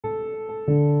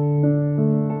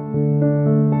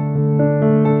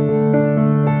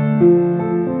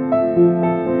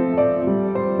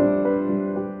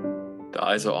The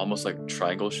eyes are almost like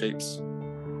triangle shapes,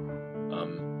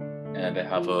 and they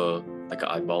have a like an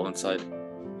eyeball inside.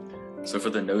 So for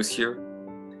the nose here,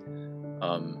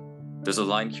 there's a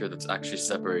line here that's actually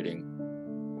separating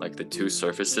like the two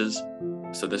surfaces.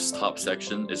 So this top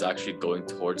section is actually going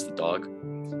towards the dog,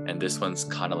 and this one's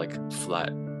kind of like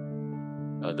flat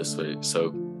this way.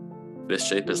 So this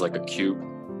shape is like a cube,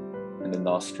 and the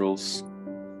nostrils,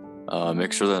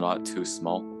 make sure they're not too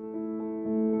small.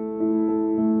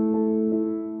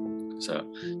 So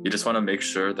you just want to make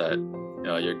sure that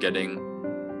you're getting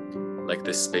like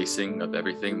the spacing of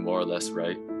everything more or less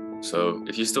right. So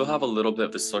if you still have a little bit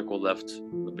of the circle left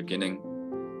in the beginning,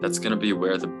 that's going to be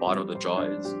where the bottom of the jaw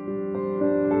is.